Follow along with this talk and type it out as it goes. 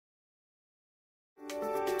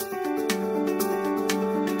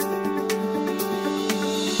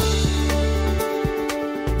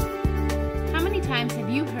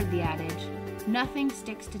nothing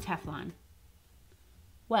sticks to Teflon.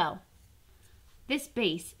 Well, this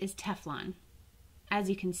base is Teflon. As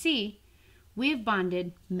you can see, we have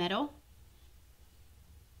bonded metal,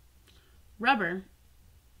 rubber,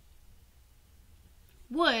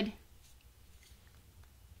 wood,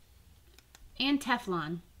 and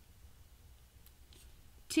Teflon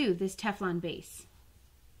to this Teflon base.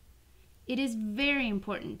 It is very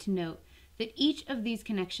important to note that each of these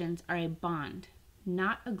connections are a bond,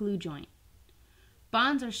 not a glue joint.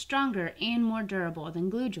 Bonds are stronger and more durable than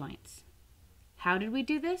glue joints. How did we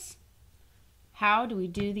do this? How do we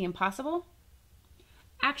do the impossible?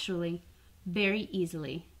 Actually, very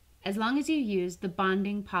easily, as long as you use the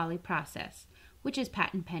bonding poly process, which is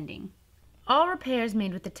patent pending. All repairs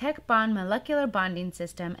made with the Tech Bond molecular bonding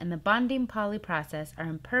system and the bonding poly process are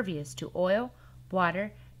impervious to oil,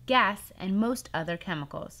 water, gas, and most other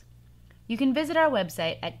chemicals. You can visit our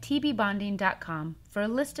website at tbbonding.com for a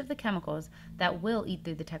list of the chemicals that will eat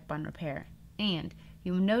through the Tech Bond repair, and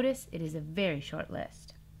you will notice it is a very short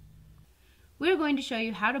list. We are going to show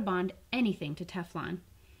you how to bond anything to Teflon.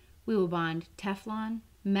 We will bond Teflon,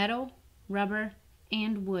 metal, rubber,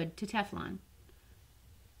 and wood to Teflon,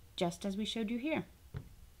 just as we showed you here.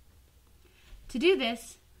 To do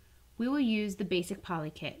this, we will use the basic poly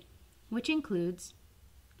kit, which includes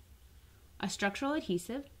a structural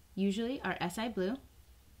adhesive, usually our SI Blue,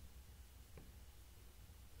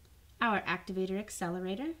 our activator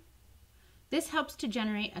accelerator. This helps to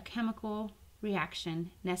generate a chemical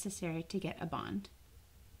reaction necessary to get a bond.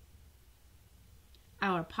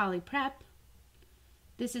 Our poly prep.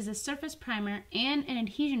 This is a surface primer and an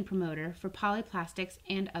adhesion promoter for polyplastics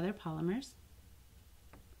and other polymers,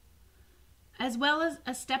 as well as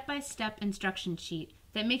a step-by-step instruction sheet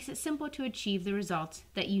that makes it simple to achieve the results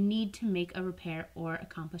that you need to make a repair or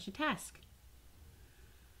accomplish a task.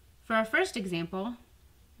 For our first example,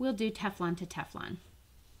 we'll do Teflon to Teflon.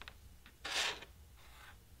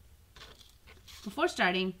 Before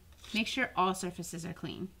starting, make sure all surfaces are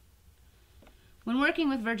clean. When working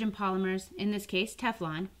with virgin polymers, in this case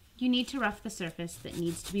Teflon, you need to rough the surface that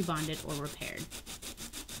needs to be bonded or repaired.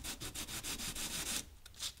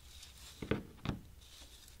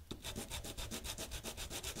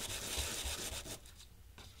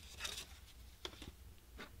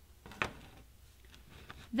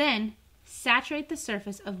 Then, saturate the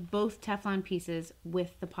surface of both Teflon pieces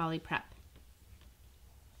with the poly prep.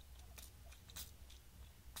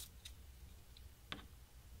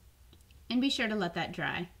 And be sure to let that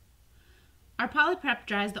dry. Our poly prep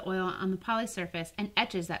dries the oil on the poly surface and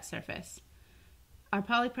etches that surface. Our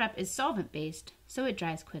poly prep is solvent based, so it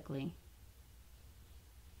dries quickly.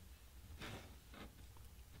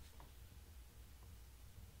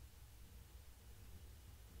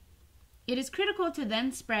 It is critical to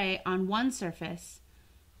then spray on one surface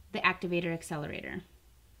the activator accelerator.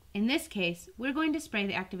 In this case, we're going to spray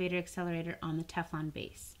the activator accelerator on the Teflon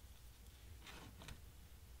base.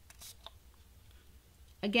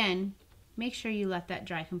 Again, make sure you let that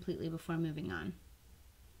dry completely before moving on.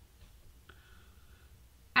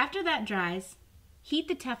 After that dries, heat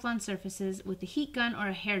the Teflon surfaces with a heat gun or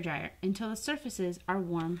a hairdryer until the surfaces are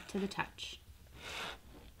warm to the touch.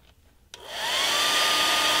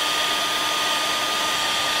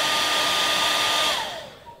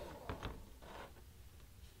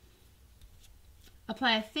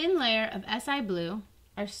 Apply a thin layer of SI Blue,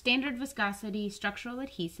 our standard viscosity structural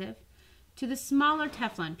adhesive, to the smaller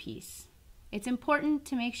Teflon piece. It's important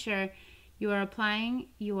to make sure you are applying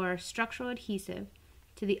your structural adhesive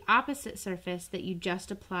to the opposite surface that you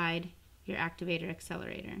just applied your activator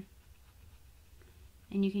accelerator.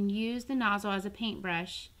 And you can use the nozzle as a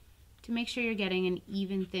paintbrush to make sure you're getting an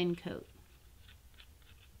even thin coat.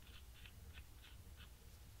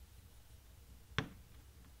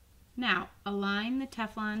 Now, align the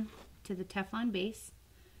Teflon to the Teflon base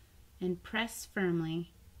and press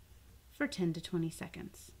firmly for 10 to 20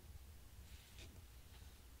 seconds.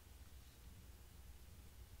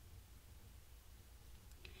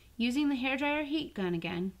 Using the hairdryer heat gun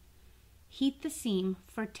again, heat the seam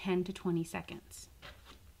for 10 to 20 seconds.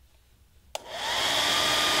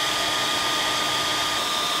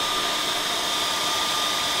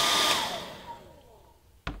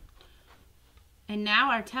 And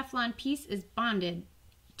now our Teflon piece is bonded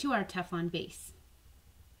to our Teflon base.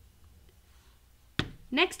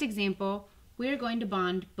 Next example, we are going to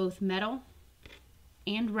bond both metal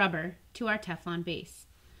and rubber to our Teflon base.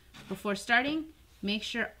 Before starting, make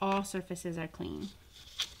sure all surfaces are clean.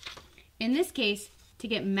 In this case, to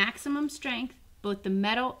get maximum strength, both the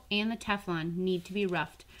metal and the Teflon need to be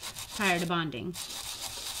roughed prior to bonding.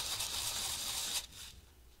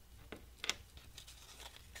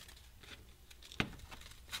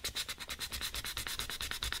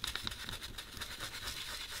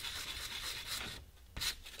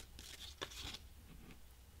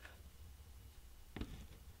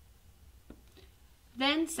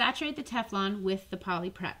 Then saturate the Teflon with the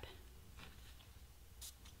poly prep.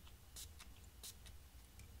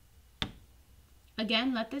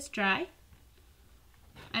 Again, let this dry.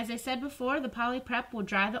 As I said before, the poly prep will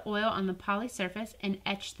dry the oil on the poly surface and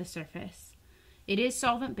etch the surface. It is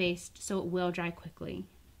solvent based, so it will dry quickly.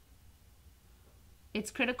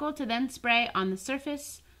 It's critical to then spray on the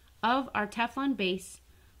surface of our Teflon base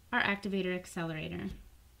our activator accelerator.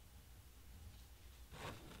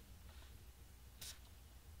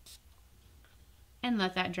 And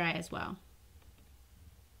let that dry as well.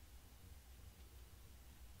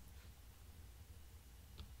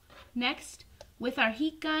 Next, with our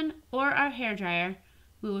heat gun or our hairdryer,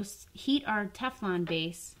 we will heat our Teflon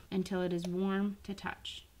base until it is warm to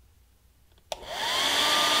touch.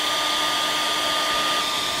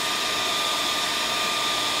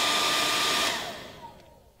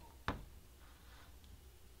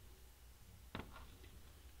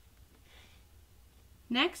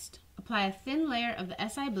 Next, apply a thin layer of the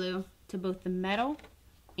SI Blue to both the metal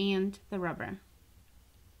and the rubber.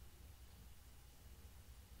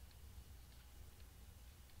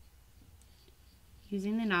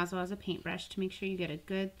 Using the nozzle as a paintbrush to make sure you get a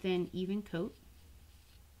good, thin, even coat.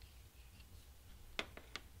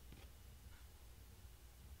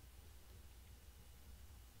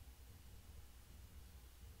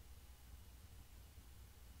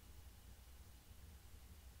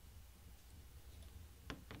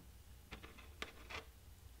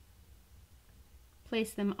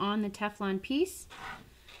 Place them on the Teflon piece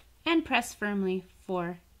and press firmly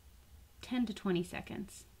for 10 to 20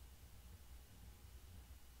 seconds.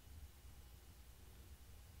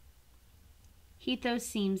 Heat those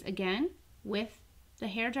seams again with the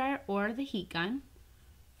hairdryer or the heat gun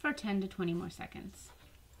for 10 to 20 more seconds.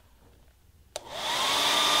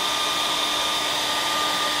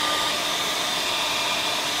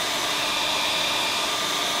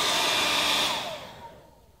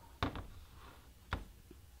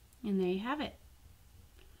 And there you have it.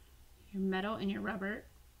 Your metal and your rubber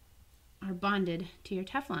are bonded to your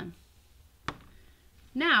Teflon.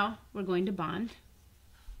 Now we're going to bond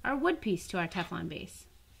our wood piece to our Teflon base.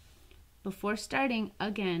 Before starting,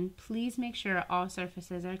 again, please make sure all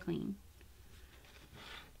surfaces are clean.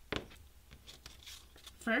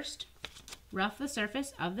 First, rough the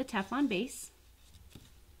surface of the Teflon base.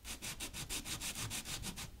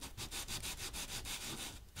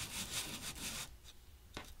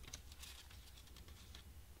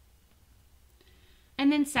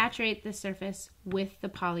 And then saturate the surface with the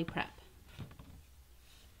poly prep,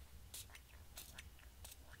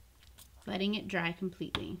 letting it dry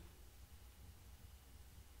completely.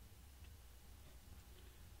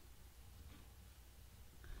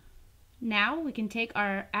 Now we can take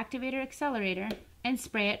our activator accelerator and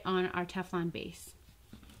spray it on our Teflon base.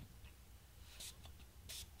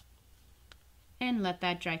 And let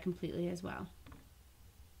that dry completely as well.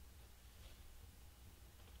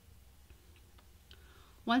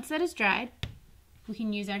 Once that is dried, we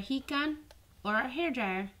can use our heat gun or our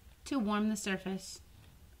hairdryer to warm the surface.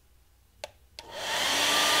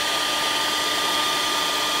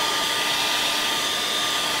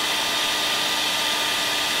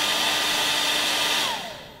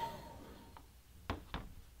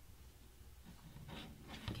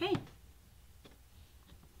 Okay.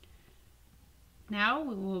 Now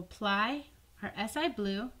we will apply our SI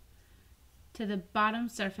Blue to the bottom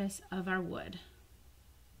surface of our wood.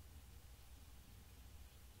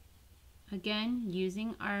 Again,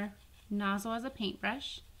 using our nozzle as a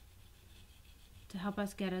paintbrush to help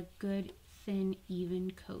us get a good, thin,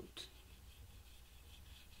 even coat.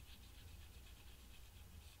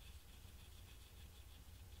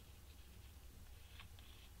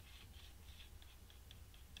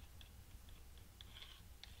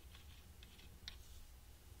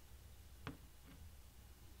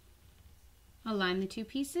 Align the two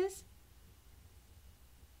pieces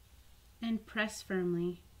and press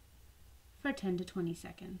firmly for 10 to 20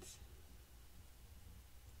 seconds.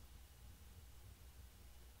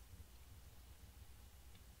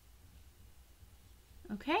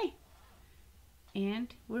 Okay,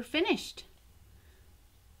 and we're finished.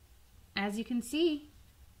 As you can see,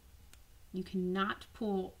 you cannot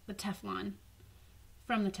pull the Teflon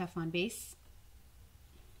from the Teflon base.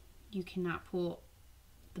 You cannot pull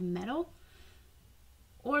the metal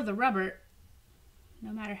or the rubber,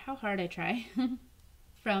 no matter how hard I try,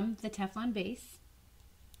 from the Teflon base.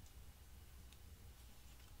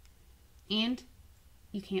 And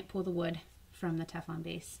you can't pull the wood from the Teflon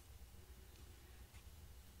base.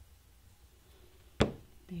 There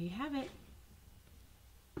you have it.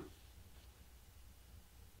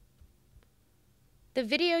 The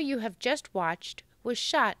video you have just watched was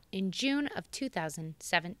shot in June of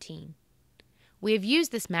 2017. We have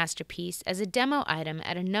used this masterpiece as a demo item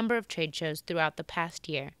at a number of trade shows throughout the past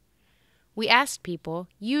year. We asked people,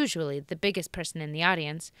 usually the biggest person in the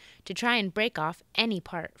audience, to try and break off any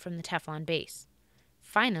part from the Teflon base.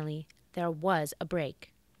 Finally, there was a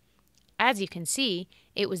break. As you can see,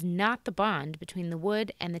 it was not the bond between the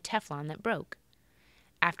wood and the Teflon that broke.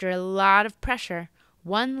 After a lot of pressure,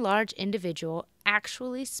 one large individual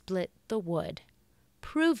actually split the wood,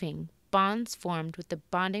 proving bonds formed with the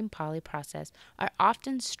bonding poly process are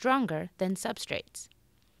often stronger than substrates.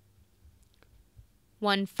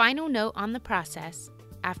 One final note on the process: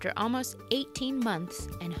 after almost 18 months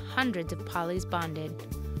and hundreds of polys bonded,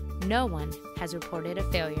 no one has reported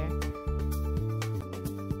a failure.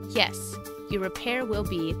 Yes, your repair will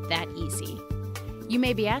be that easy. You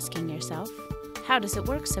may be asking yourself, how does it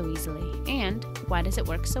work so easily, and why does it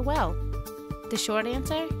work so well? The short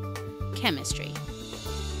answer? Chemistry.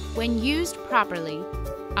 When used properly,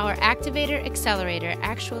 our activator accelerator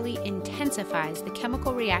actually intensifies the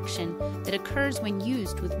chemical reaction that occurs when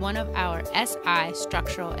used with one of our SI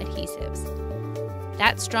structural adhesives.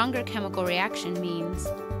 That stronger chemical reaction means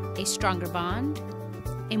a stronger bond,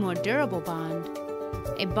 a more durable bond,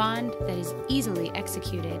 a bond that is easily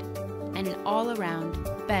executed, and an all-around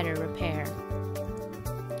better repair.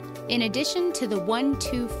 In addition to the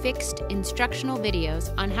 1-2 fixed instructional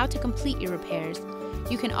videos on how to complete your repairs,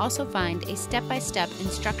 you can also find a step-by-step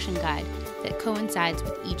instruction guide that coincides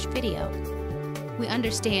with each video. We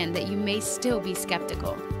understand that you may still be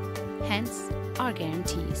skeptical, hence our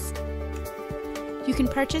guarantees. You can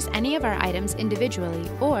purchase any of our items individually,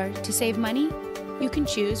 or to save money, you can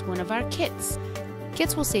choose one of our kits.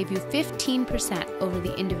 Kits will save you 15% over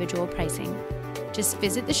the individual pricing. Just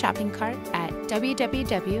visit the shopping cart at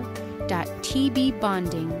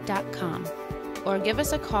www.tbbonding.com or give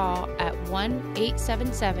us a call at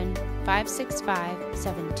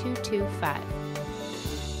 1-877-565-7225.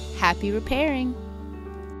 Happy repairing!